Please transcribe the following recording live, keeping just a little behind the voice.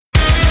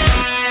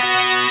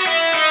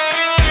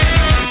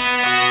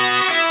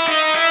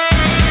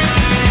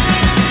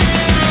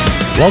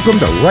Welcome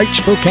to Right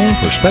Spokane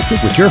Perspective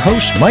with your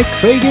hosts, Mike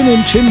Fagan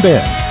and Tim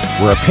Ben.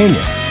 We're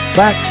opinion,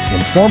 fact,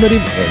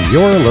 informative, and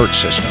your alert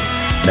system.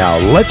 Now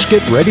let's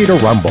get ready to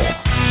rumble.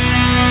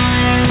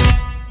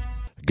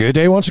 Good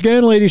day once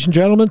again, ladies and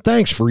gentlemen.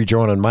 Thanks for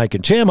rejoining Mike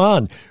and Tim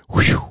on.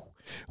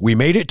 We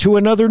made it to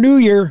another new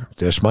year,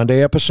 this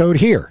Monday episode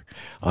here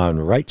on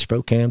Right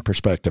Spokane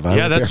Perspective. I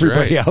hope that's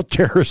everybody out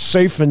there is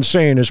safe and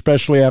sane,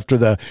 especially after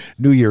the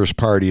New Year's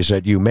parties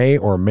that you may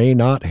or may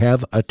not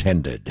have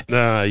attended.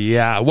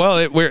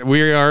 Well,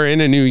 we are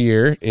in a new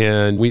year,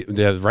 and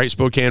the Right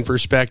Spokane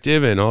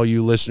Perspective, and all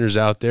you listeners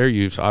out there,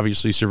 you've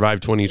obviously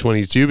survived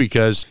 2022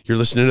 because you're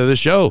listening to the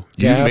show.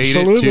 You made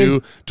it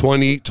to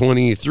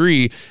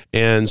 2023,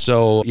 and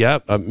so,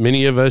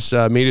 many of us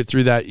made it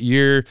through that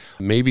year,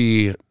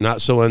 maybe not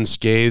so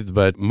unscathed,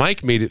 but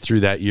Mike made it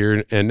through that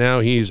year, and now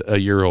he's a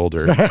year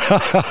older.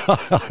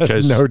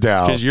 No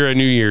doubt. Because you're a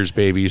New Year's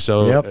baby,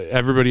 so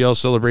everybody else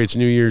celebrates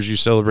New Year's, you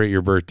celebrate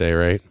your birthday,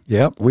 right?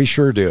 Yep, we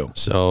sure do.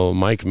 So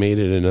Mike made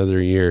it another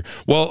year.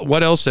 Well,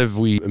 what else have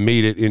we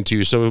made it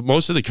into? So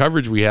most of the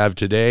coverage we have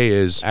today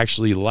is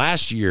actually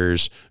last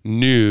year's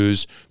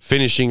news,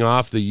 finishing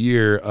off the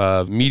year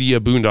of media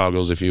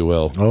boondoggles, if you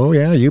will. Oh,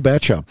 yeah, you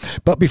betcha.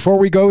 But before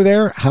we go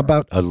there, how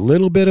about a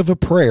little bit of a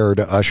prayer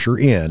to usher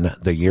in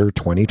the year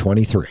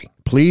 2023?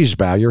 Please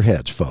bow your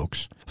heads,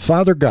 folks.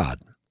 Father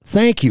God,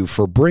 thank you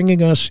for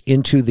bringing us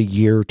into the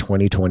year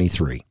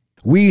 2023.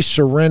 We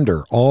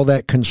surrender all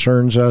that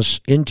concerns us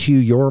into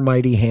your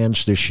mighty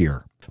hands this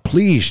year.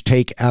 Please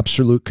take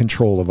absolute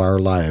control of our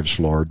lives,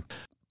 Lord.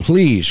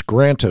 Please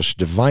grant us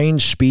divine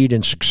speed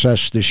and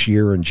success this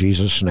year in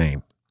Jesus'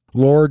 name.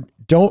 Lord,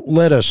 don't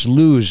let us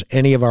lose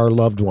any of our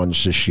loved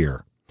ones this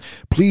year.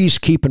 Please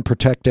keep and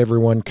protect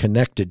everyone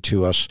connected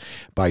to us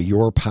by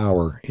your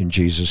power in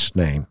Jesus'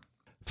 name.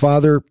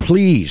 Father,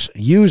 please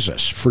use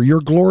us for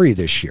your glory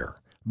this year,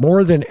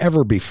 more than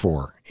ever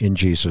before, in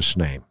Jesus'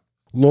 name.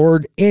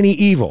 Lord, any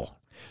evil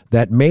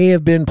that may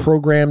have been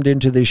programmed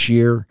into this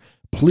year,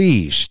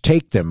 please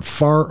take them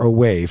far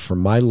away from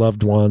my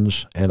loved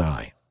ones and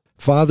I.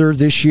 Father,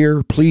 this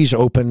year, please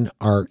open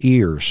our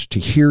ears to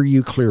hear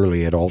you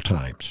clearly at all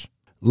times.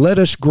 Let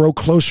us grow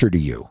closer to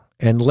you,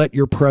 and let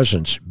your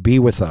presence be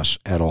with us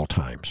at all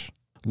times.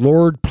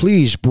 Lord,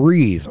 please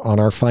breathe on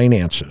our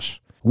finances.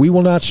 We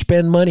will not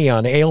spend money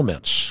on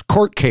ailments,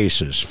 court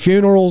cases,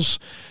 funerals,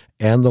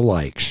 and the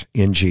likes,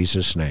 in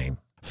Jesus' name.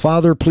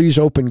 Father, please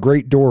open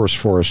great doors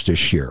for us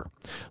this year.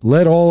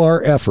 Let all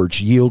our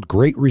efforts yield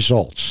great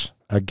results,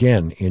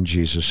 again, in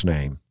Jesus'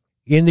 name.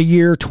 In the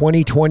year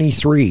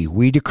 2023,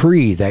 we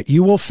decree that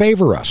you will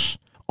favor us.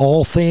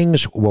 All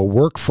things will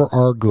work for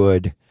our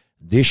good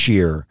this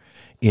year,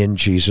 in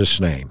Jesus'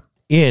 name.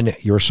 In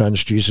your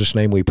Son's Jesus'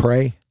 name we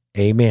pray.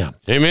 Amen.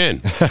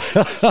 Amen.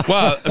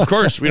 Well, of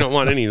course, we don't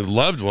want any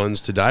loved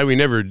ones to die. We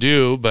never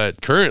do,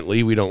 but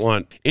currently we don't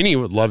want any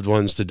loved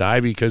ones to die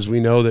because we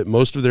know that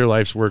most of their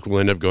life's work will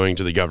end up going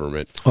to the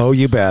government. Oh,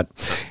 you bet.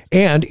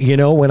 And,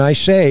 when I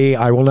say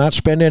I will not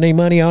spend any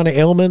money on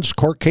ailments,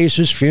 court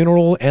cases,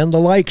 funeral, and the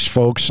likes,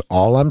 folks,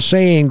 all I'm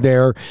saying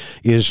there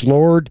is,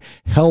 Lord,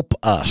 help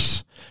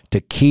us to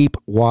keep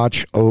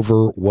watch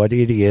over what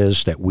it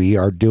is that we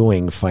are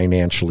doing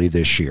financially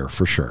this year,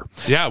 for sure.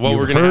 Yeah, well, You've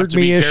we're going to have to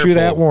be heard me issue careful.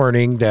 that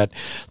warning that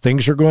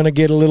things are going to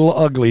get a little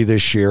ugly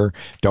this year.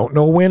 Don't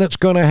know when it's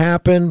going to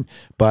happen,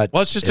 but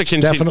it's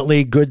definitely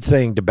a good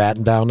thing to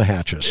batten down the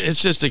hatches.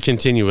 It's just a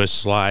continuous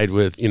slide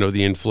with,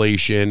 the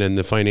inflation and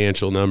the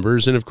financial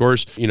numbers. And, of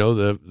course,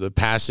 the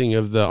passing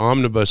of the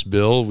omnibus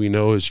bill we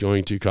know is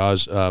going to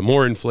cause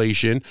more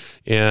inflation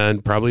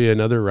and probably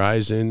another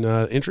rise in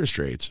interest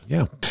rates.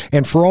 Yeah.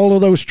 And for all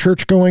of those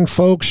church-going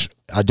folks,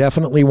 I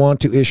definitely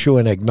want to issue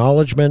an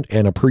acknowledgement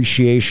and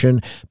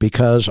appreciation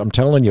because I'm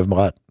telling you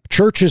what,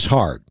 church is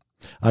hard.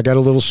 I got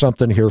a little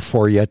something here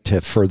for you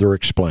to further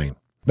explain.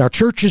 Now,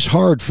 church is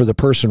hard for the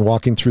person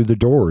walking through the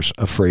doors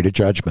afraid of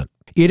judgment.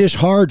 It is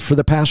hard for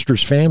the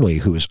pastor's family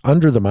who is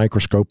under the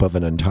microscope of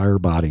an entire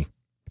body.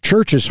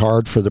 Church is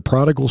hard for the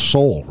prodigal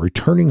soul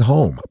returning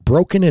home,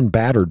 broken and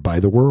battered by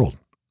the world.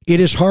 It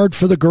is hard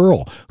for the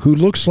girl who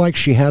looks like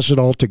she has it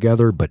all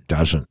together but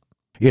doesn't.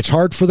 It's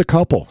hard for the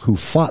couple who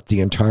fought the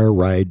entire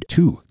ride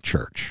to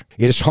church.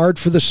 It is hard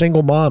for the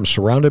single mom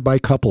surrounded by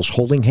couples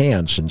holding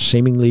hands in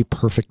seemingly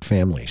perfect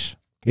families.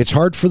 It's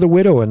hard for the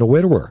widow and the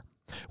widower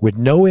with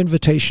no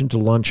invitation to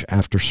lunch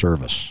after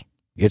service.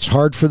 It's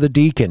hard for the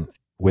deacon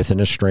with an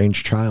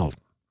estranged child.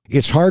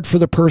 It's hard for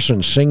the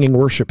person singing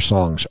worship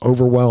songs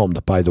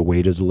overwhelmed by the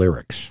weight of the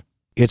lyrics.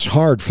 It's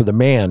hard for the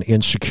man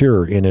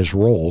insecure in his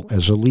role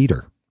as a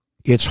leader.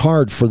 It's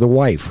hard for the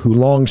wife who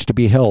longs to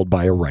be held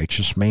by a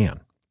righteous man.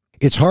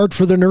 It's hard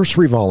for the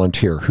nursery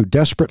volunteer who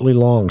desperately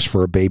longs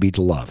for a baby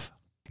to love.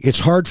 It's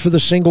hard for the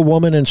single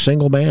woman and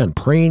single man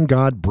praying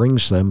God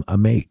brings them a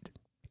mate.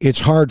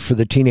 It's hard for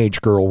the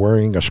teenage girl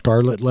wearing a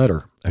scarlet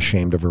letter,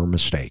 ashamed of her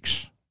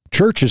mistakes.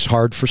 Church is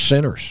hard for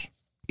sinners.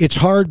 It's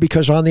hard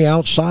because on the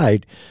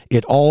outside,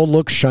 it all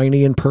looks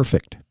shiny and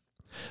perfect.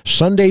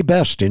 Sunday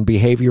best in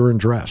behavior and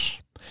dress.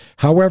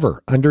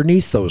 However,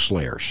 underneath those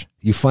layers,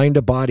 you find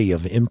a body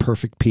of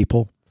imperfect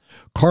people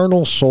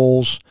carnal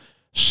souls,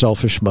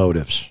 selfish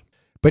motives.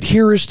 But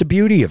here is the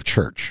beauty of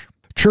church.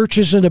 Church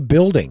isn't a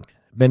building,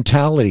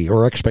 mentality,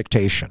 or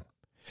expectation.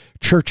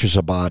 Church is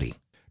a body.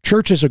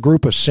 Church is a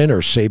group of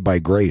sinners saved by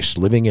grace,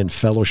 living in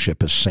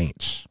fellowship as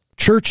saints.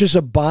 Church is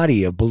a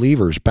body of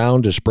believers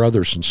bound as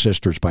brothers and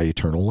sisters by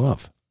eternal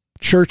love.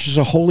 Church is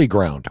a holy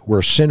ground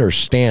where sinners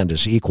stand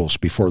as equals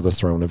before the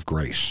throne of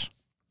grace.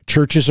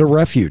 Church is a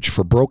refuge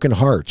for broken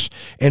hearts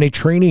and a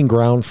training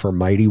ground for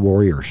mighty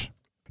warriors.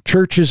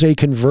 Church is a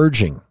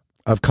converging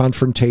of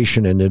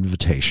confrontation and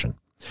invitation,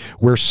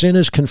 where sin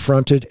is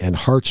confronted and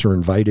hearts are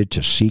invited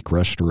to seek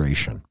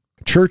restoration.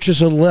 Church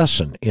is a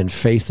lesson in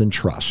faith and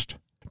trust.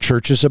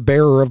 Church is a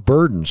bearer of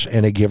burdens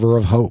and a giver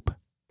of hope.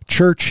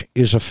 Church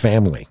is a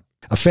family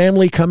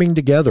coming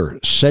together,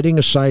 setting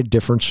aside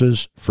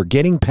differences,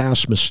 forgetting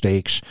past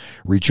mistakes,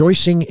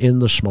 rejoicing in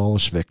the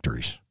smallest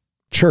victories.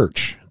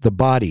 Church, the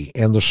body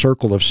and the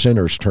circle of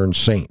sinners turned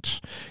saints,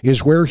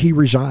 is where he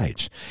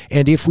resides,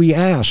 and if we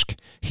ask,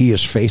 he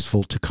is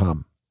faithful to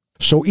come.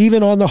 So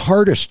even on the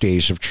hardest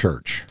days of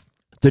church,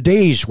 the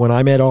days when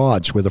I'm at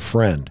odds with a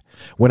friend,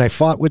 when I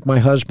fought with my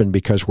husband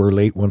because we're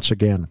late once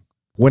again,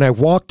 when I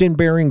walked in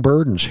bearing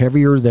burdens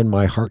heavier than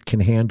my heart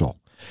can handle,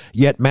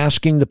 yet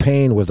masking the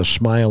pain with a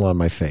smile on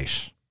my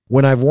face,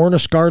 when I've worn a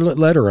scarlet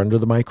letter under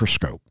the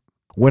microscope,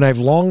 when I've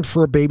longed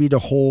for a baby to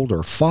hold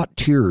or fought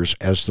tears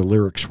as the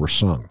lyrics were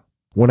sung,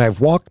 when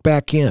I've walked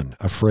back in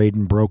afraid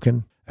and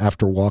broken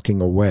after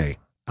walking away,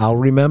 I'll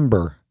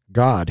remember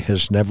God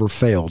has never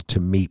failed to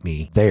meet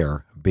me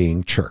there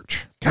being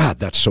church. God,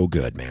 that's so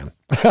good, man.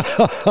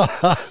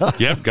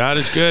 Yep, God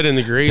is good, and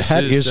the grace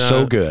is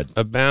so good,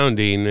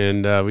 abounding,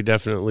 and we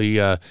definitely,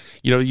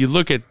 you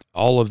look at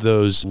all of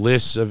those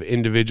lists of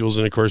individuals,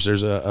 and of course,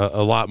 there's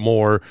a lot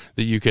more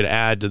that you could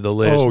add to the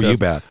list. Oh, you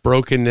bet.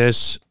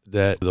 Brokenness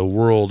that the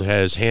world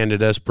has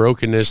handed us,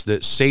 brokenness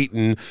that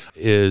Satan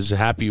is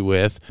happy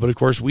with, but of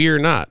course we are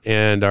not.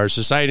 And our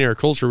society and our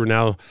culture, we're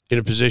now in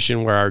a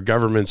position where our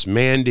government's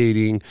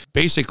mandating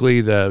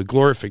basically the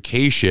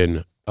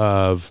glorification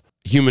of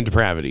human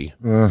depravity.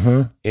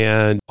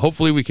 And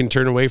hopefully we can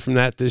turn away from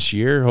that this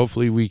year.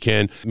 Hopefully we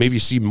can maybe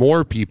see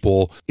more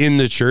people in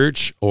the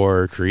church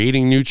or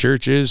creating new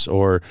churches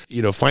or,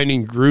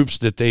 finding groups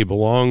that they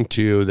belong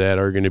to that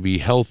are going to be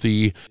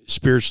healthy,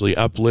 spiritually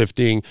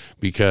uplifting,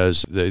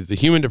 because the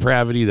human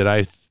depravity that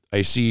I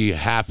see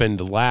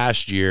happened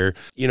last year.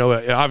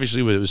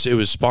 Obviously it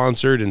was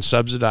sponsored and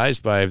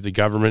subsidized by the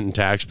government and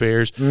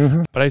taxpayers.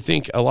 But I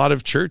think a lot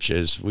of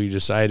churches, we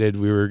decided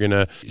we were going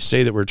to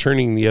say that we're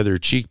turning the other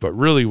cheek, but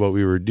really what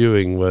we were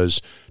doing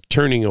was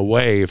turning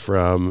away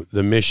from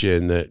the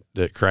mission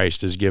that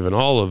Christ has given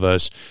all of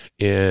us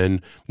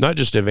in not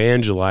just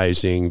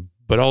evangelizing,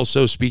 but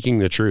also speaking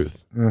the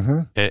truth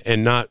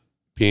and not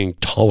being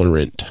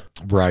tolerant.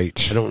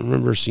 Right. I don't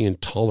remember seeing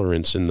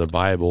tolerance in the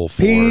Bible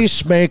for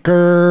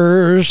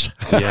peacemakers.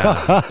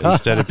 Yeah,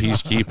 instead of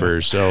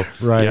peacekeepers. So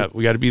right. Yeah,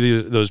 we got to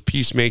be those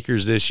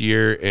peacemakers this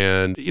year,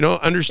 and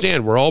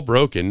understand we're all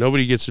broken.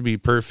 Nobody gets to be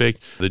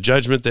perfect. The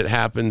judgment that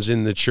happens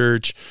in the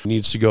church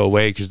needs to go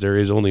away because there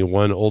is only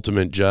one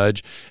ultimate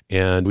judge,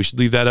 and we should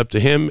leave that up to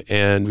him,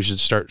 and we should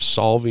start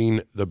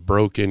solving the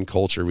broken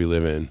culture we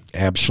live in.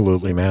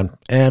 Absolutely, man,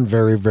 and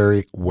very,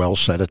 very well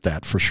said at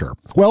that for sure.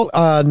 Well,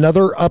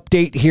 another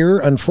update here.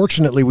 Unfortunately,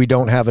 we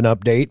don't have an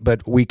update,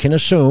 but we can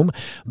assume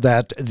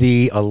that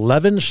the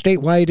 11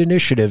 statewide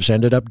initiatives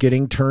ended up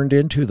getting turned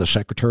into the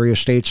Secretary of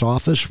State's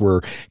office.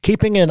 We're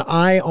keeping an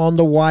eye on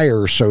the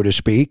wire, so to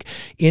speak,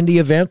 in the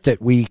event that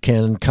we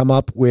can come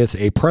up with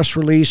a press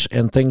release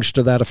and things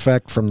to that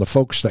effect from the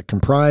folks that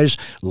comprise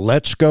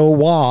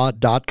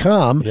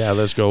letsgowa.com. Yeah,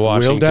 Let's Go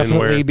Washington. We'll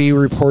definitely be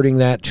reporting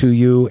that to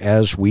you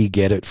as we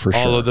get it for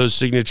sure. All of those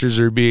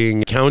signatures are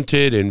being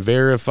counted and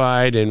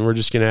verified, and we're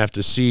just going to have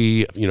to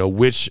see,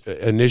 which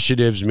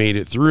initiatives made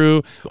it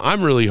through.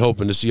 I'm really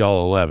hoping to see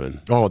all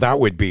 11. Oh, that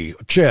would be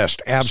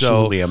just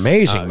absolutely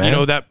amazing,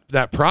 man.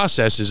 That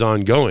process is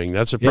ongoing.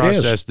 That's a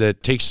process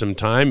that takes some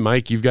time.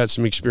 Mike, you've got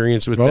some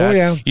experience with that.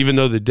 Yeah. Even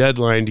though the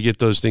deadline to get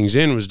those things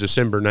in was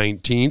December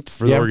 19th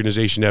for the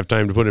organization to have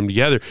time to put them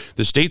together,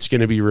 the state's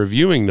going to be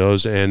reviewing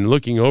those and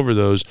looking over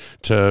those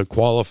to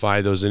qualify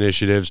those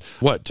initiatives,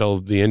 till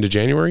the end of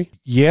January?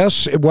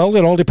 Yes. Well,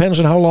 it all depends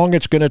on how long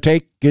it's going to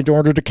take in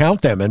order to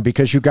count them. And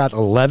because you've got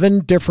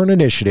 11 different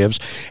initiatives,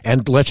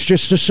 and let's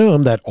just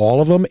assume that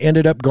all of them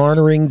ended up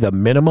garnering the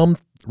minimum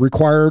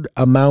required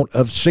amount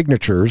of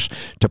signatures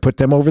to put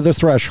them over the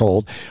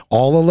threshold.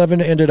 All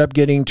 11 ended up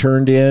getting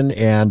turned in.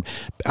 And,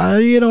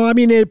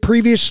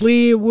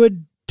 previously it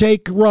would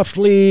take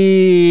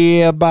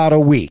roughly about a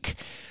week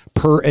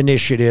per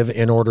initiative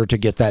in order to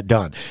get that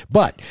done.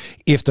 But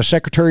if the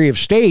Secretary of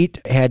State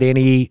had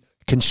any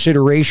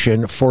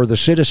consideration for the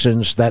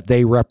citizens that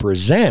they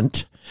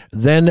represent,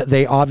 then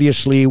they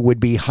obviously would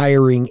be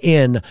hiring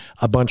in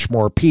a bunch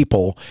more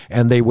people,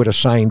 and they would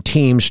assign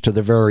teams to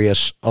the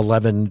various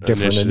 11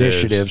 different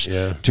initiatives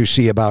to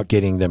see about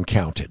getting them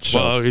counted. So,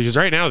 well, because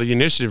right now the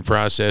initiative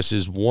process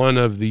is one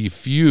of the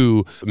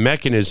few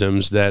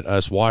mechanisms that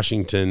us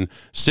Washington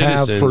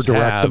citizens have for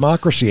direct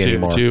democracy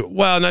anymore.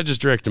 Well, not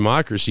just direct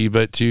democracy,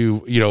 but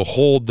to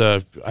hold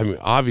the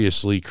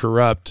obviously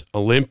corrupt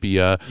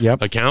Olympia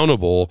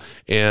accountable.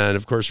 And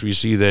of course, we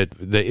see that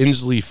the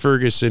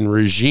Inslee-Ferguson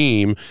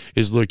regime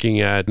is looking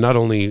at not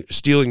only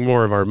stealing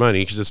more of our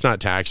money, because it's not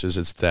taxes,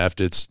 it's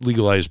theft, it's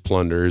legalized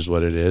plunder is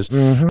what it is.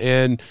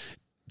 And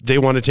they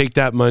want to take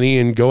that money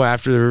and go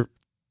after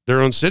their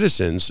own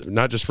citizens,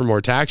 not just for more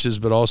taxes,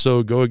 but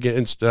also go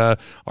against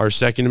our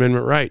Second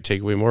Amendment right,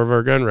 take away more of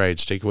our gun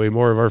rights, take away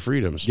more of our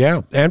freedoms.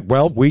 Yeah, and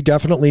well, we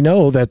definitely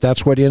know that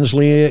that's what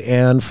Inslee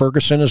and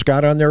Ferguson has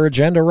got on their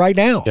agenda right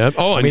now. Yep.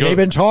 Oh, they've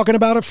been talking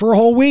about it for a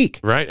whole week.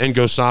 Right, and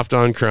go soft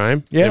on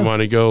crime. Yeah. They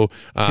want to go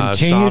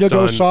continue to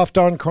go soft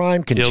on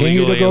crime,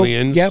 continue to go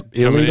aliens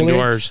coming into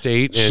our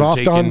state. And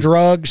soft on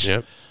drugs.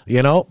 Yep.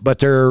 But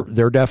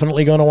they're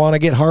definitely going to want to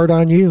get hard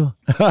on you.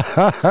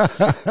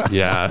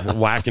 Yeah,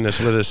 whacking us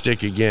with a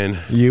stick again.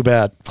 You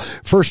bet.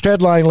 First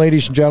headline,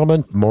 ladies and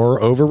gentlemen,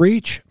 more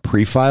overreach.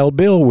 Pre-filed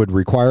bill would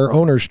require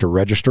owners to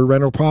register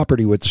rental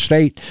property with the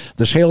state.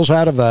 This hails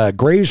out of a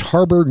Grays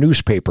Harbor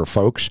newspaper,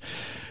 folks.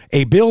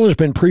 A bill has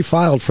been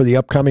pre-filed for the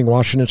upcoming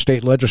Washington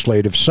State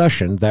legislative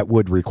session that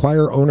would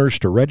require owners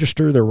to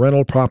register their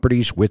rental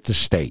properties with the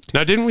state.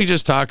 Now, didn't we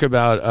just talk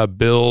about a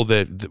bill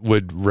that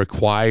would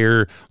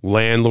require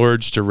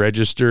landlords to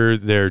register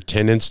their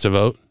tenants to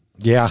vote?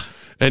 Yeah.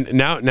 And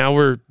now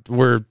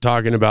we're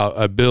talking about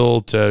a bill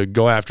to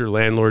go after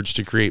landlords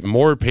to create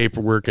more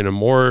paperwork and a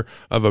more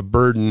of a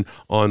burden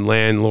on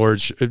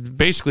landlords,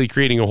 basically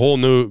creating a whole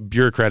new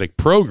bureaucratic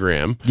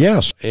program.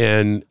 Yes.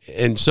 And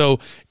so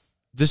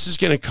this is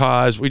going to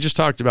cause, we just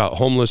talked about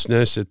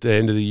homelessness at the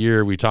end of the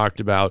year. We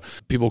talked about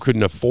people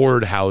couldn't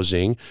afford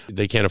housing.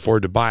 They can't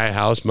afford to buy a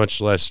house,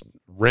 much less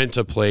rent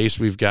a place.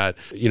 We've got,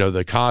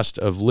 the cost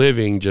of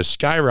living just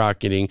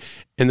skyrocketing,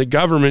 and the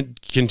government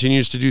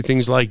continues to do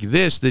things like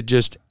this that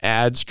just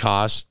adds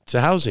cost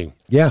to housing.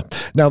 Yeah.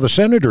 Now, the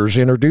senators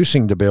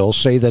introducing the bill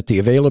say that the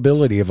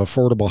availability of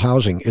affordable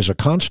housing is a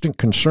constant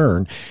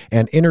concern,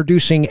 and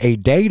introducing a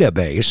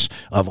database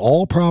of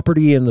all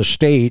property in the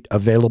state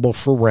available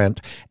for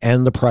rent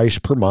and the price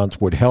per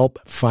month would help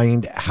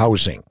find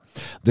housing.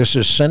 This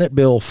is Senate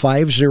Bill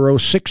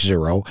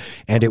 5060,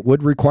 and it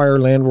would require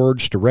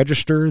landlords to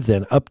register,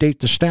 then update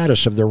the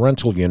status of their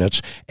rental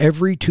units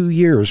every 2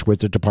 years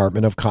with the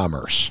Department of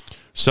Commerce.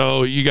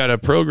 So you got a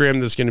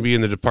program that's going to be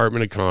in the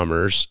Department of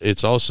Commerce.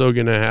 It's also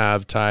going to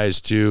have ties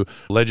to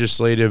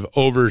legislative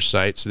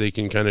oversight, so they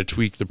can kind of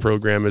tweak the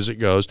program as it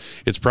goes.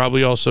 It's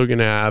probably also going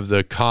to have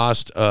the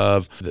cost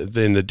of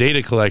in the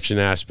data collection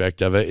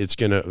aspect of it. It's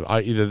going to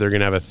either they're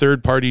going to have a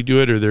third party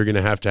do it, or they're going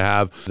to have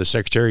the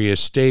Secretary of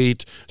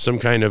State, some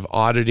kind of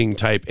auditing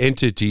type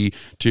entity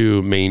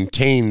to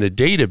maintain the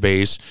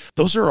database.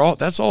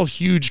 That's all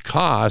huge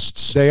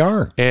costs. They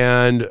are.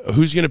 And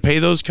who's going to pay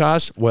those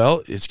costs?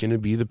 Well, it's going to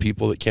be the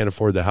people that can't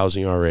afford the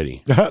housing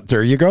already.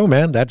 There you go,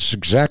 man. That's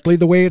exactly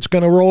the way it's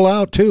going to roll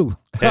out, too.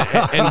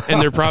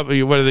 and they're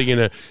probably, what are they going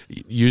to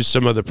use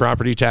some of the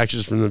property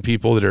taxes from the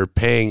people that are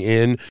paying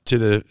in to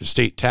the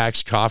state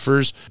tax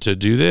coffers to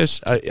do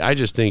this? I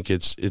just think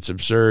it's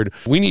absurd.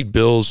 We need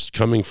bills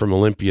coming from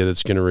Olympia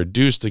that's going to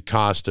reduce the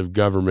cost of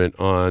government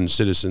on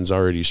citizens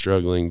already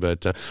struggling.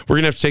 But we're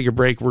going to have to take a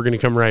break. We're going to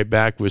come right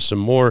back with some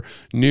more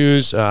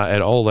news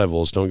at all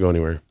levels. Don't go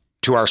anywhere.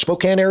 To our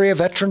Spokane area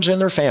veterans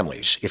and their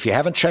families, if you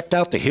haven't checked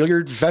out the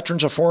Hilliard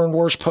Veterans of Foreign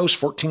Wars Post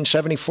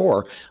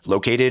 1474,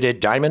 located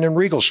at Diamond and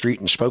Regal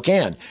Street in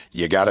Spokane,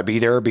 you gotta be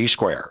there or be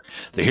square.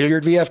 The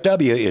Hilliard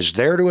VFW is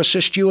there to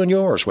assist you and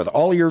yours with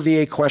all your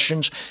VA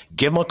questions.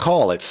 Give them a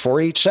call at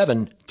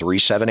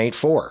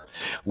 487-3784.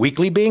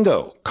 Weekly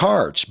bingo,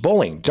 cards,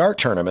 bowling, dart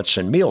tournaments,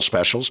 and meal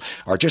specials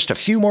are just a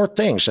few more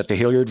things that the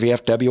Hilliard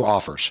VFW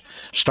offers.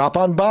 Stop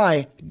on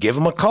by, give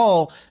them a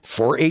call,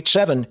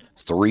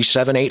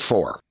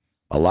 487-3784.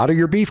 A lot of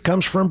your beef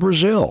comes from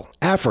Brazil,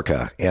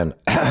 Africa, and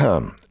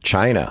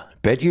China.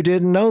 Bet you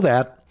didn't know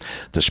that.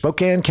 The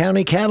Spokane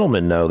County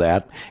cattlemen know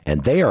that,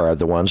 and they are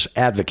the ones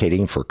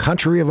advocating for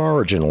country of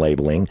origin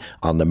labeling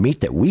on the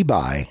meat that we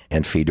buy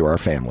and feed to our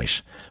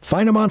families.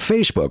 Find them on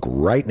Facebook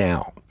right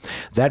now.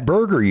 That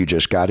burger you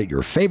just got at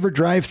your favorite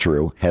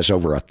drive-thru has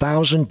over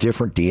 1,000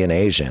 different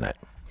DNAs in it.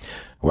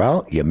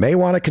 Well, you may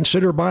want to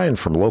consider buying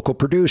from local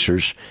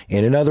producers.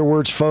 And in other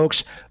words,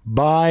 folks,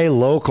 buy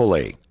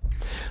locally.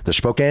 The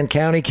Spokane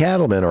County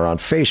Cattlemen are on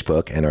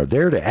Facebook and are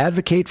there to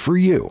advocate for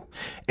you,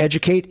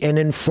 educate and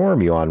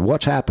inform you on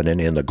what's happening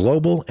in the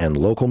global and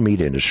local meat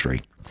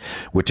industry.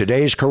 With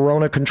today's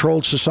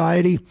corona-controlled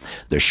society,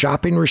 the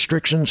shopping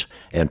restrictions,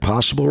 and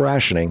possible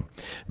rationing,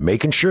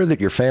 making sure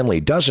that your family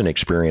doesn't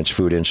experience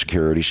food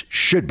insecurities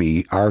should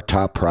be our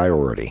top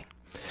priority.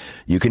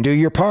 You can do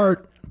your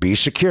part. Be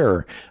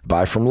secure.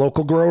 Buy from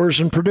local growers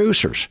and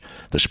producers.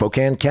 The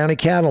Spokane County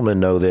Cattlemen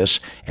know this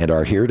and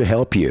are here to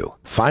help you.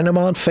 Find them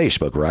on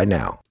Facebook right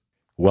now.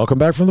 Welcome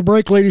back from the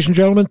break, ladies and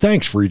gentlemen.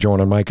 Thanks for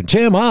rejoining Mike and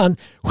Tim on.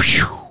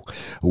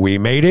 We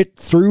made it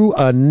through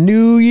a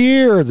new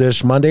year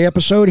this Monday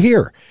episode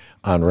here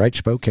on Right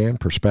Spokane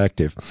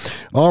Perspective.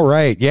 All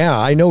right. Yeah,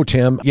 I know,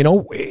 Tim. You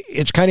know,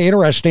 it's kind of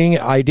interesting.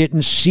 I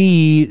didn't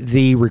see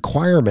the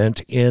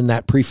requirement in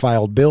that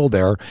pre-filed bill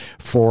there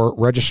for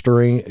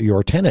registering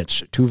your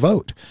tenants to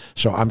vote.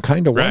 So I'm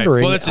kind of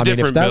wondering, well,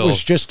 if that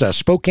was just a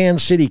Spokane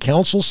City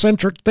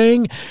Council-centric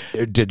thing,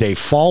 did they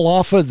fall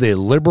off of the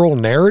liberal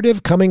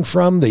narrative coming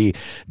from the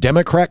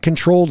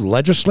Democrat-controlled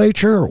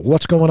legislature?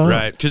 What's going on?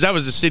 Right, because that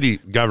was the city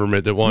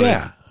government that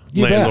wanted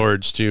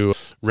landlords to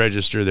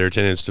register their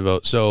tenants to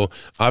vote. So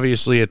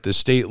obviously at the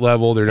state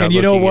level, they're not. And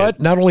you know what?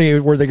 Not only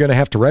were they going to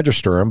have to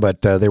register them,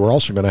 but they were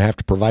also going to have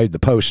to provide the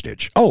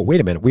postage. Oh, wait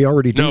a minute. We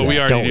already do that. No, we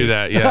already do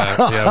that.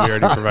 Yeah. Yeah, we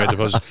already provide the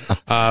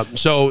postage.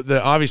 So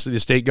obviously the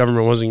state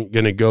government wasn't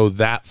going to go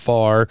that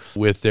far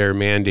with their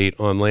mandate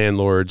on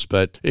landlords.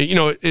 But, you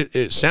know,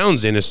 it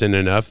sounds innocent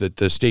enough that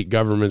the state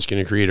government's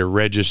going to create a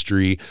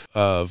registry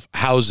of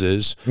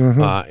houses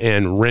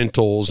and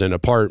rentals and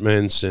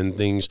apartments and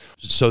things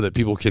so that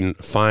people can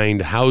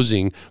find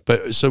housing.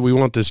 But so we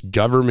want this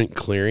government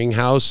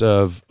clearinghouse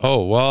of,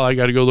 oh, well, I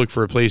got to go look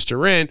for a place to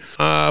rent.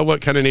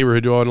 What kind of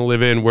neighborhood do I want to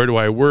live in? Where do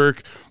I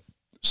work?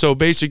 So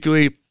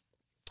basically,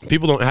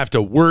 people don't have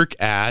to work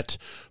at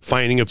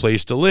finding a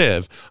place to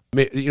live.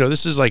 You know,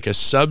 this is like a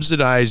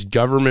subsidized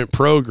government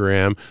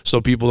program,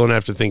 so people don't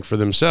have to think for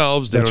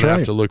themselves. They don't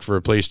have to look for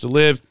a place to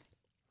live.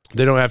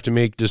 They don't have to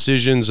make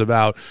decisions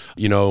about,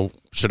 you know,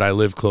 should I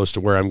live close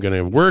to where I'm going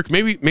to work?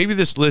 Maybe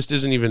this list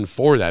isn't even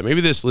for that. Maybe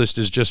this list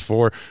is just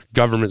for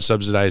government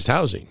subsidized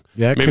housing.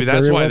 Yeah, maybe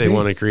that's why they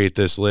want to create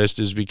this list,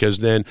 is because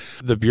then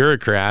the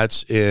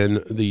bureaucrats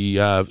in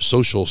the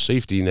social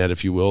safety net,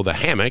 if you will, the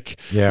hammock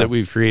that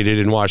we've created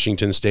in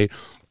Washington State,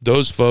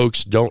 those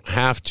folks don't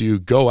have to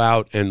go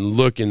out and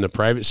look in the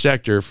private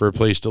sector for a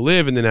place to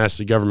live and then ask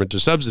the government to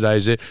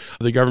subsidize it.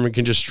 The government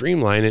can just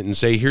streamline it and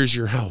say, here's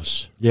your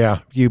house. Yeah,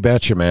 you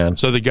betcha, man.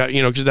 So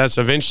because that's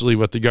eventually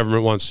what the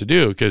government wants to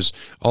do, because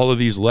all of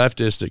these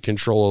leftists that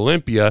control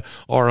Olympia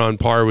are on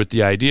par with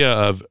the idea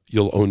of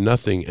you'll own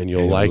nothing and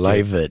you'll like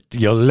it.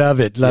 You'll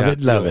love it, love it.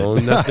 You'll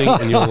own nothing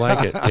and you'll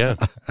like it. Yeah.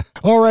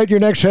 All right, your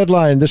next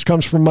headline. This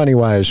comes from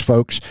MoneyWise,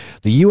 folks.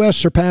 The U.S.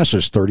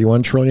 surpasses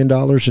 $31 trillion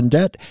in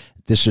debt.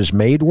 This is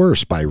made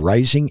worse by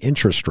rising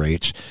interest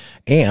rates.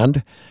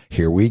 And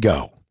here we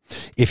go.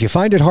 If you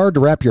find it hard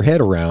to wrap your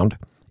head around,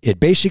 it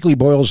basically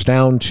boils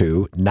down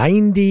to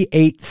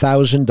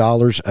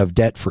 $98,000 of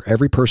debt for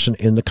every person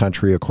in the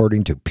country,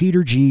 according to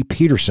Peter G.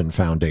 Peterson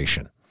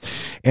Foundation.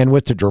 And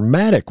with the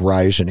dramatic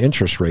rise in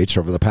interest rates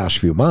over the past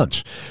few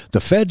months, the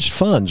Fed's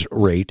funds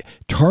rate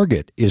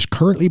target is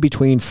currently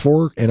between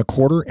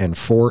 4.25% and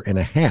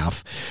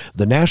 4.5%.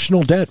 The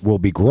national debt will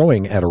be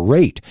growing at a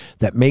rate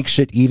that makes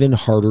it even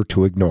harder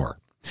to ignore.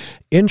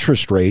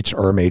 Interest rates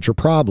are a major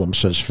problem,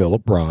 says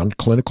Philip Braun,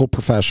 clinical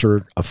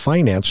professor of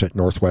finance at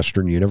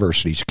Northwestern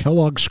University's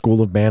Kellogg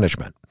School of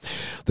Management.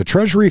 The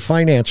Treasury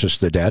finances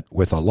the debt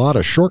with a lot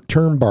of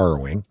short-term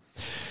borrowing.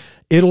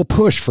 It'll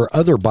push for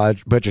other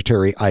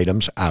budgetary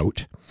items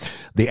out.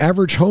 The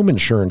average home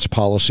insurance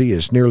policy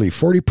is nearly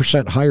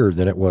 40% higher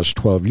than it was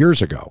 12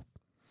 years ago.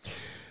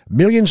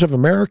 Millions of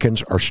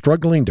Americans are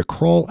struggling to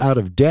crawl out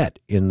of debt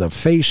in the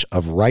face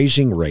of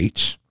rising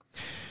rates.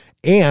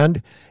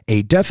 And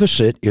a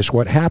deficit is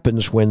what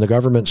happens when the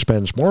government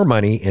spends more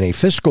money in a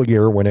fiscal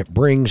year when it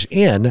brings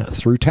in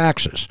through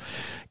taxes.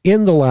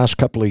 In the last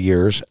couple of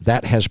years,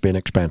 that has been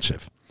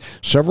expensive.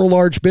 Several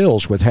large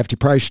bills with hefty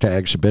price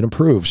tags have been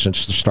approved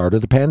since the start of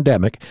the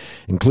pandemic,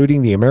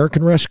 including the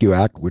American Rescue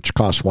Act, which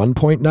cost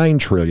 $1.9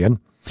 trillion,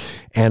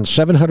 and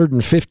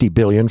 $750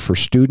 billion for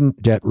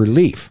student debt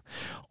relief,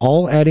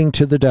 all adding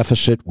to the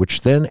deficit,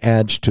 which then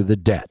adds to the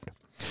debt.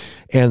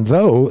 And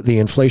though the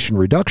Inflation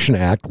Reduction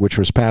Act, which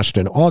was passed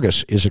in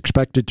August, is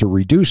expected to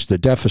reduce the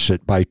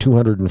deficit by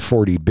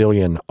 $240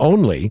 billion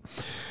only,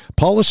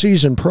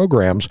 policies and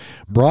programs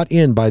brought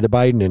in by the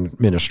Biden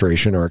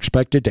administration are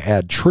expected to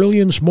add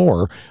trillions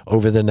more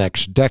over the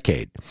next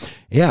decade.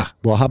 Yeah,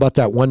 well, how about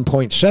that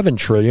 $1.7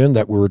 trillion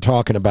that we were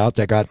talking about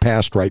that got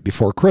passed right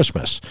before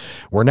Christmas?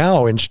 We're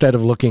now, instead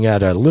of looking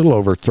at a little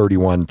over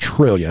 $31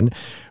 trillion,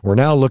 we're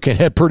now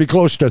looking at pretty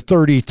close to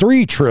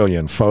 $33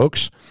 trillion,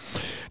 folks.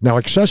 Now,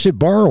 excessive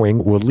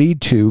borrowing will lead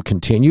to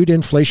continued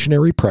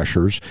inflationary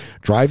pressures,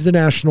 drive the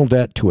national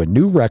debt to a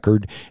new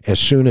record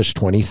as soon as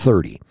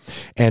 2030,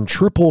 and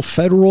triple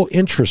federal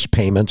interest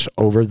payments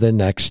over the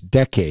next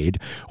decade,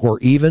 or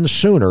even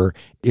sooner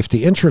if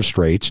the interest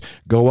rates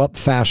go up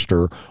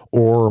faster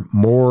or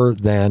more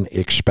than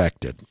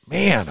expected.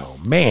 Man, oh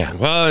man.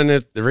 Well,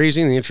 and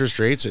raising the interest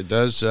rates, it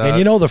does. And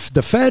you know, the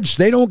feds,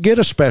 they don't get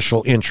a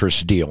special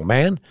interest deal,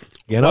 man.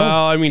 You know?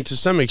 Well, I mean, to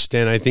some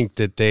extent, I think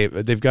that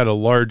they've got a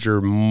larger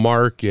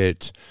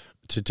market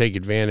to take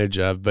advantage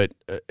of. But,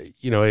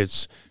 you know,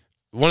 it's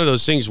one of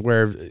those things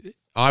where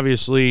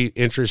obviously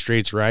interest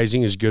rates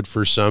rising is good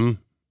for some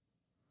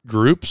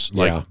groups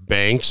like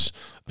banks,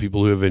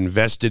 people who have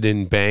invested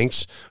in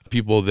banks,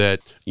 people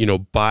that,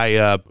 buy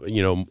up,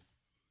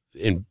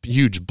 in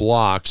huge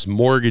blocks,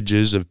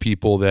 mortgages of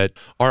people that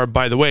are,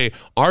 by the way,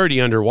 already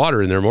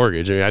underwater in their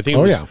mortgage. I mean, I think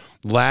it was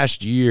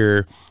last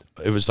year,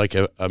 it was like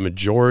a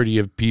majority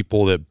of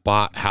people that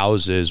bought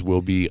houses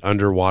will be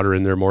underwater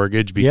in their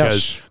mortgage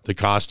because the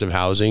cost of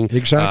housing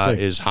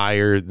is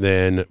higher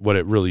than what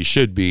it really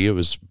should be. It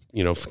was,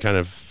 kind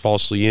of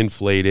falsely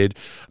inflated.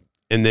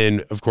 And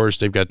then, of course,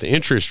 they've got the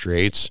interest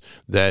rates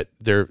that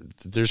there's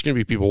going to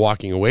be people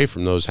walking away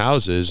from those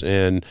houses.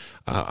 And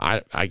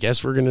I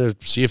guess we're going to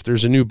see if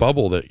there's a new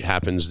bubble that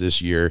happens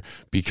this year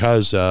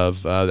because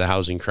of the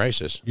housing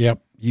crisis.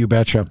 Yep. You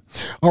betcha.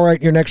 All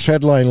right, your next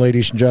headline,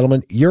 ladies and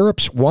gentlemen.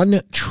 Europe's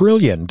 $1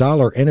 trillion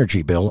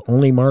energy bill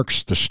only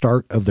marks the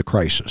start of the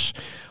crisis.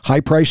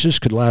 High prices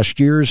could last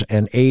years,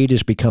 and aid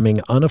is becoming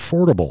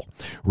unaffordable.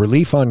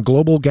 Relief on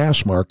global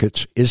gas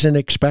markets isn't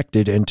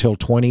expected until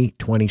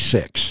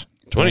 2026.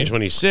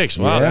 2026.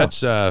 Wow,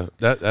 that's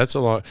a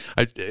long.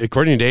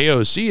 According to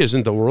AOC,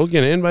 isn't the world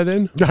going to end by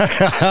then?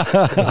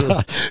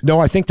 No,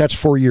 I think that's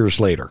 4 years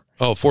later.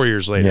 Oh, 4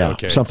 years later. Yeah,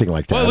 okay, something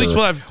like that. Well, at least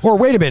we'll have. Or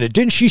wait a minute,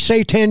 didn't she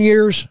say 10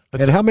 years?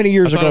 And how many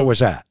years ago was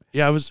that?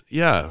 Yeah, it was.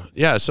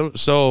 Yeah.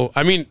 So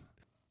I mean,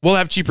 we'll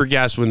have cheaper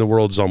gas when the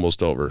world's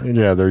almost over.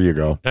 Yeah, there you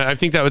go. I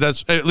think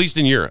that's at least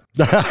in Europe.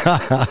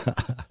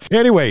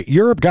 Anyway,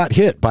 Europe got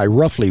hit by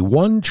roughly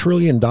 $1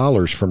 trillion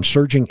from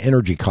surging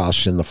energy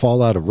costs in the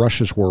fallout of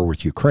Russia's war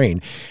with Ukraine,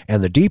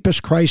 and the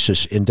deepest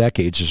crisis in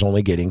decades is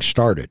only getting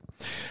started.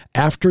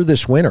 After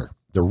this winter,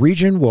 the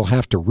region will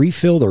have to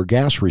refill their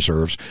gas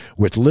reserves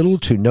with little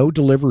to no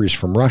deliveries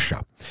from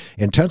Russia,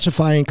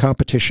 intensifying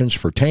competitions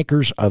for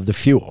tankers of the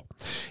fuel.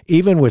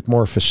 Even with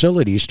more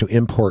facilities to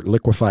import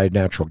liquefied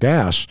natural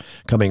gas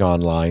coming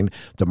online,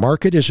 the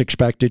market is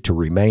expected to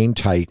remain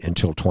tight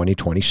until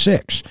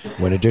 2026,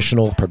 when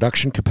additional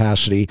production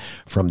capacity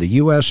from the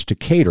U.S. to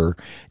cater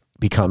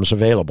becomes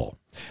available.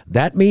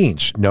 That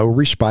means no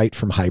respite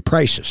from high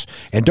prices.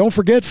 And don't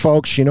forget,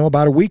 folks,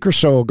 about a week or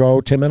so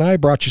ago, Tim and I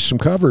brought you some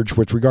coverage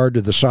with regard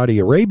to the Saudi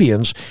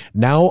Arabians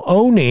now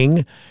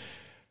owning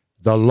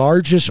the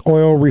largest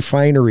oil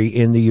refinery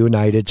in the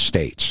United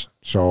States.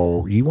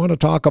 So you want to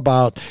talk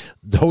about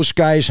those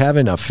guys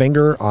having a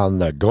finger on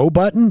the go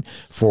button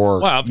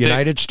for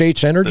United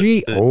States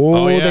energy?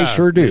 They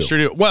sure do. They sure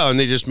do. Well, and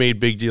they just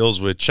made big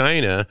deals with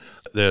China,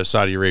 the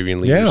Saudi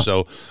Arabian leader. Yeah.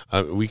 So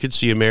we could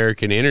see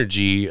American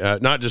energy,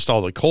 not just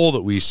all the coal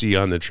that we see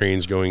on the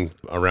trains going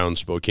around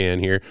Spokane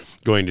here,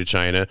 going to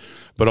China,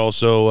 but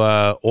also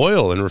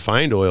oil and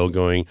refined oil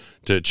going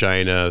to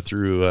China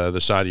through the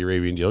Saudi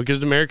Arabian deal,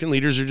 because American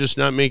leaders are just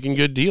not making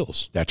good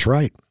deals. That's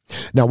right.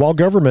 Now, while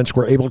governments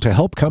were able to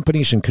help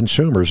companies and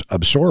consumers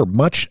absorb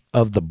much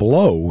of the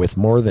blow with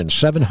more than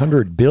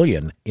 $700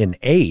 billion in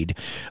aid,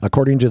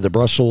 according to the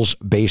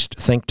Brussels-based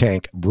think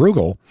tank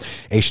Bruegel,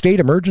 a state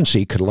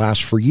emergency could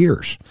last for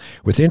years.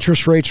 With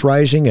interest rates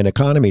rising and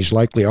economies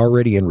likely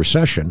already in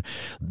recession,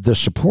 the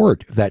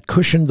support that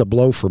cushioned the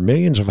blow for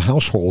millions of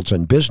households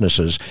and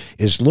businesses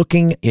is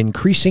looking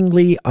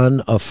increasingly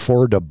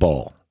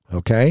unaffordable.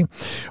 Okay?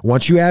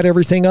 Once you add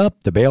everything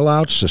up, the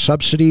bailouts, the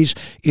subsidies,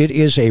 it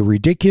is a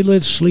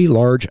ridiculously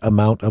large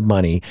amount of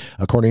money,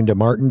 according to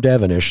Martin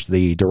Devenish,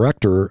 the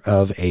director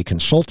of a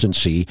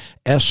consultancy,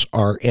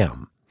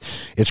 SRM.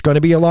 It's going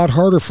to be a lot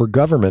harder for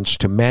governments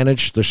to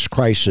manage this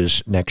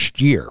crisis next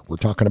year. We're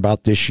talking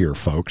about this year,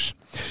 folks.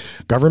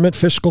 Government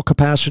fiscal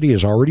capacity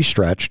is already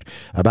stretched.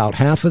 About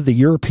half of the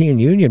European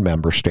Union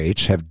member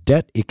states have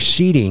debt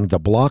exceeding the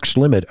bloc's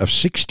limit of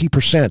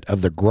 60%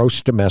 of the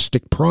gross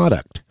domestic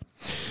product.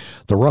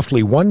 The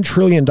roughly $1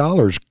 trillion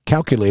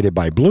calculated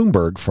by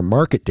Bloomberg from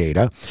market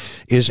data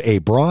is a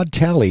broad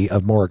tally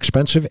of more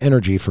expensive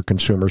energy for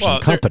consumers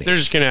and companies. They're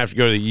just going to have to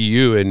go to the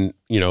EU and,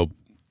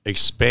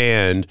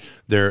 expand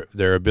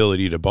their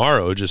ability to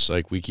borrow, just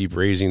like we keep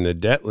raising the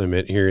debt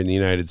limit here in the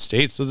United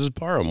States. They'll just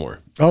borrow more.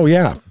 Oh,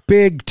 yeah.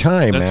 Big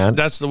time, man.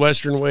 That's the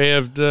Western way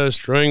of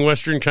destroying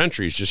Western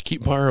countries. Just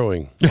keep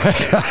borrowing.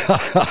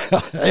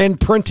 And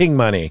printing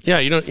money. Yeah,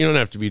 you don't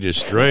have to be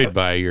destroyed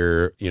by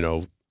your,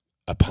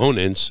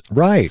 opponents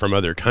from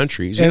other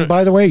countries. And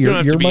by the way,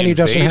 your money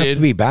doesn't have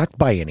to be backed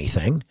by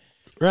anything.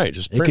 Right,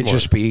 just it could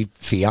just be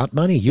fiat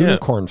money,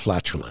 unicorn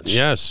flatulence.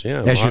 Yes,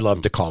 yeah. As you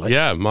love to call it.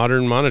 Yeah,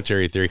 modern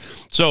monetary theory.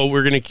 So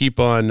we're going to keep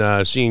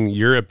on seeing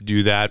Europe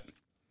do that.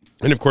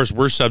 And of course,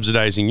 we're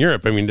subsidizing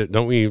Europe. I mean,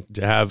 don't we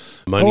have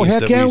money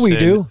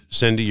we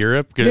send to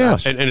Europe?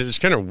 Yes. And it's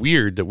kind of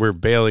weird that we're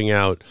bailing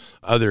out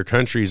other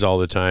countries all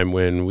the time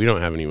when we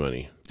don't have any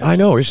money. I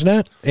know, isn't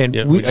that? And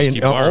we just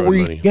keep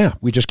borrowing money. Yeah,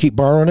 we just keep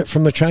borrowing it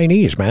from the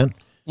Chinese, man.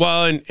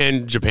 Well,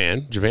 and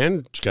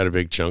Japan's got a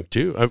big chunk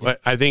too.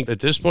 I think at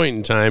this point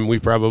in time, we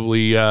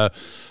probably are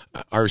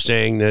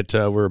saying that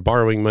we're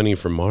borrowing money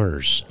from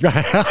Mars.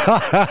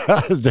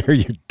 There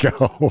you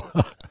go.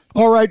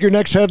 All right, your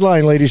next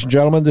headline, ladies and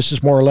gentlemen. This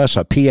is more or less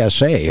a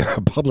PSA,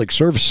 a public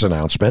service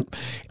announcement.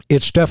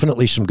 It's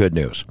definitely some good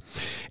news.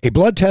 A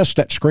blood test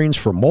that screens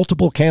for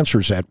multiple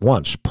cancers at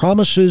once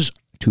promises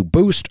to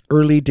boost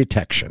early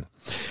detection.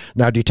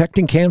 Now,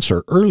 detecting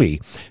cancer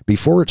early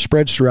before it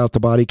spreads throughout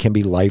the body can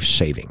be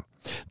life-saving.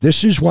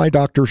 This is why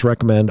doctors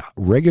recommend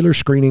regular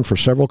screening for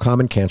several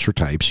common cancer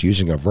types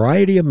using a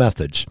variety of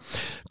methods.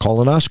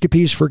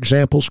 Colonoscopies, for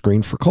example,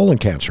 screen for colon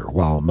cancer,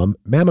 while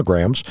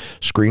mammograms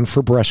screen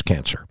for breast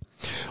cancer.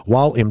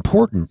 While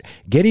important,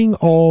 getting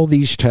all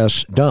these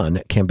tests done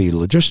can be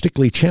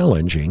logistically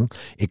challenging,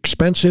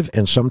 expensive,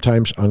 and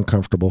sometimes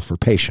uncomfortable for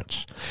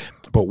patients.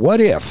 But what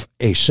if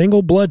a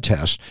single blood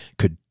test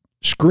could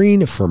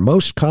screen for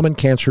most common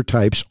cancer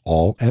types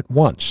all at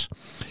once?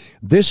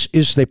 This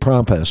is the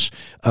promise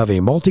of a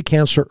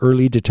multi-cancer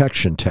early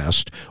detection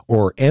test,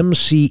 or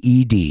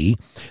MCED.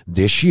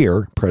 This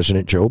year,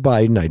 President Joe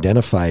Biden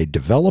identified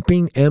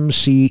developing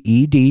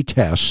MCED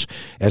tests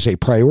as a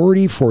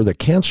priority for the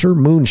Cancer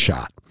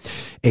Moonshot,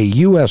 a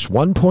U.S.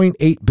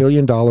 $1.8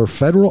 billion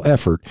federal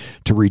effort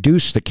to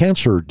reduce the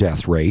cancer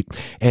death rate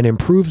and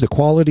improve the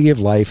quality of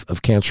life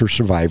of cancer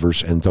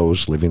survivors and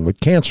those living with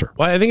cancer.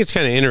 Well, I think it's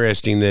kind of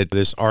interesting that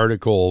this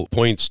article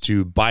points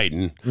to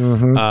Biden.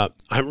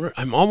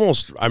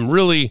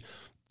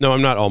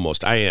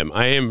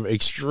 I am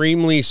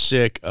extremely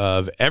sick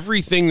of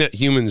everything that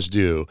humans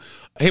do.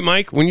 Hey,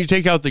 Mike, when you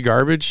take out the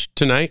garbage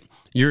tonight,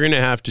 you're going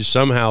to have to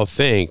somehow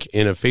thank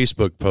in a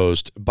Facebook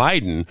post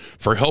Biden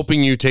for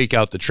helping you take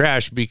out the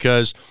trash,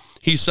 because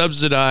he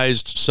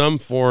subsidized some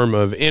form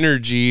of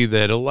energy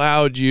that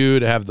allowed you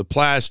to have the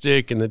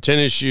plastic and the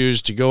tennis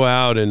shoes to go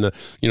out, and the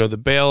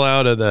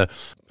bailout of the,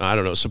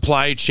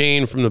 supply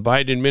chain from the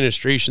Biden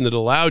administration that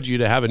allowed you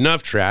to have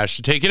enough trash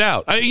to take it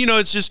out.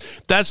 It's just,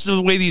 that's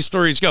the way these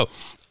stories go.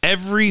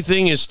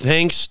 Everything is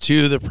thanks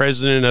to the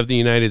president of the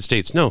United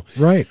States. No.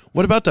 Right.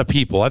 What about the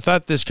people? I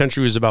thought this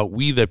country was about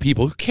we the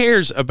people. Who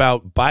cares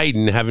about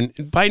Biden?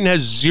 Biden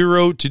has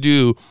zero to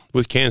do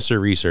with cancer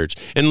research,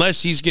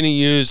 unless he's going to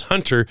use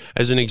Hunter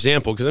as an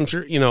example, because I'm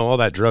sure, all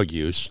that drug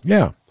use.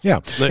 Yeah.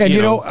 Yeah.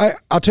 And,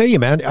 I'll tell you,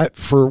 man,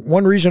 for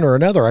one reason or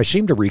another, I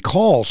seem to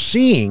recall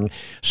seeing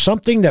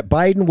something that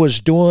Biden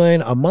was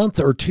doing a month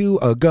or two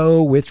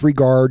ago with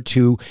regard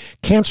to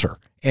cancer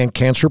and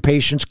cancer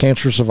patients,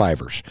 cancer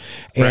survivors.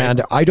 And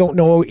right. I don't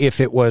know if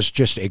it was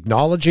just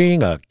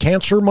acknowledging a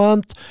cancer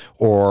month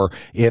or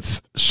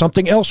if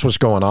something else was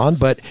going on,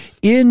 but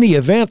in the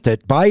event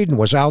that Biden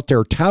was out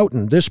there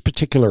touting this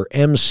particular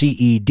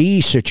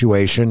MCED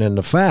situation and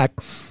the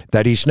fact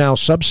that he's now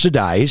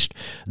subsidized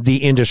the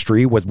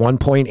industry with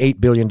 $1.8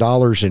 billion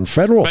in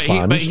federal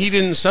funds. But he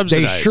didn't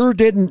subsidize. They sure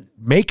didn't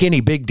make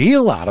any big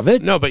deal out of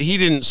it. No, but he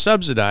didn't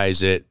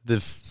subsidize it.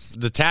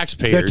 The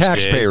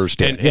taxpayers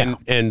did.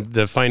 And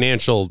the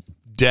financial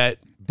debt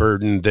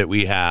burden that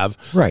we have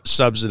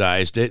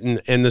subsidized it.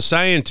 And the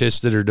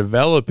scientists that are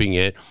developing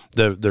it,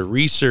 the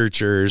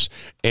researchers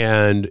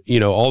and,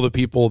 all the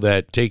people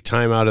that take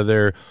time out of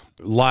their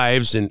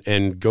lives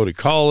and go to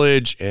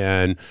college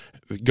and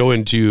go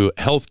into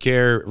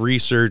healthcare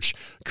research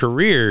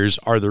careers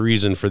are the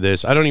reason for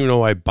this. I don't even know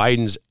why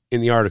Biden's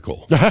in the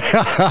article.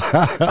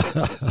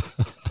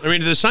 I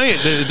mean, the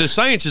science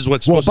is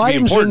what's supposed to be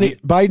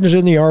important. Biden's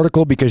in the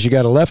article because you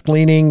got a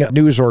left-leaning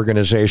news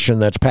organization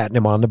that's patting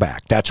him on the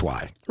back. That's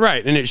why.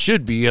 Right, and it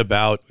should be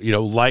about,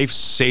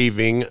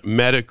 life-saving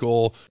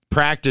medical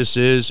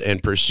practices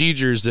and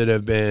procedures that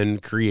have been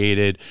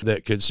created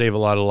that could save a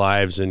lot of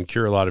lives and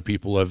cure a lot of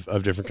people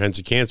of different kinds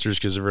of cancers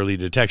because of early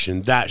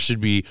detection. That should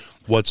be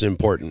what's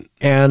important.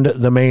 And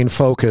the main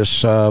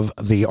focus of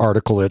the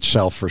article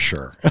itself, for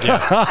sure.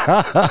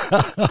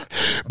 Yeah.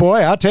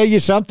 Boy, I'll tell you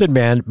something,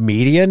 man.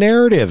 Media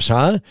narratives,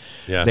 huh?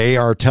 Yeah. They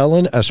are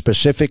telling a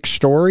specific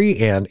story,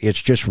 and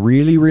it's just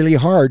really, really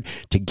hard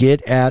to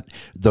get at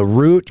the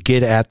root,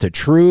 get at the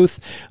truth.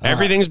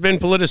 Everything's been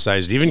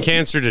politicized, even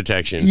cancer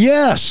detection.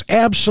 Yes,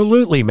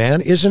 absolutely, man.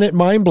 Isn't it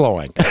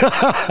mind-blowing?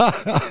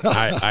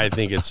 I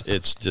think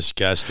it's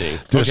disgusting.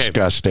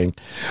 Disgusting.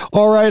 Okay.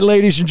 All right,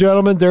 ladies and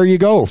gentlemen, there you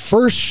go.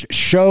 First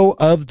show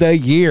of the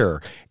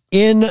year.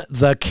 In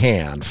the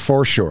can,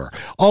 for sure.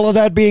 All of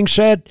that being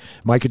said,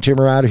 Mike and Tim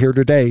are out of here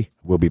today.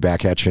 We'll be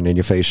back at you and in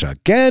your face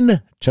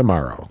again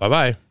tomorrow.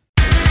 Bye-bye.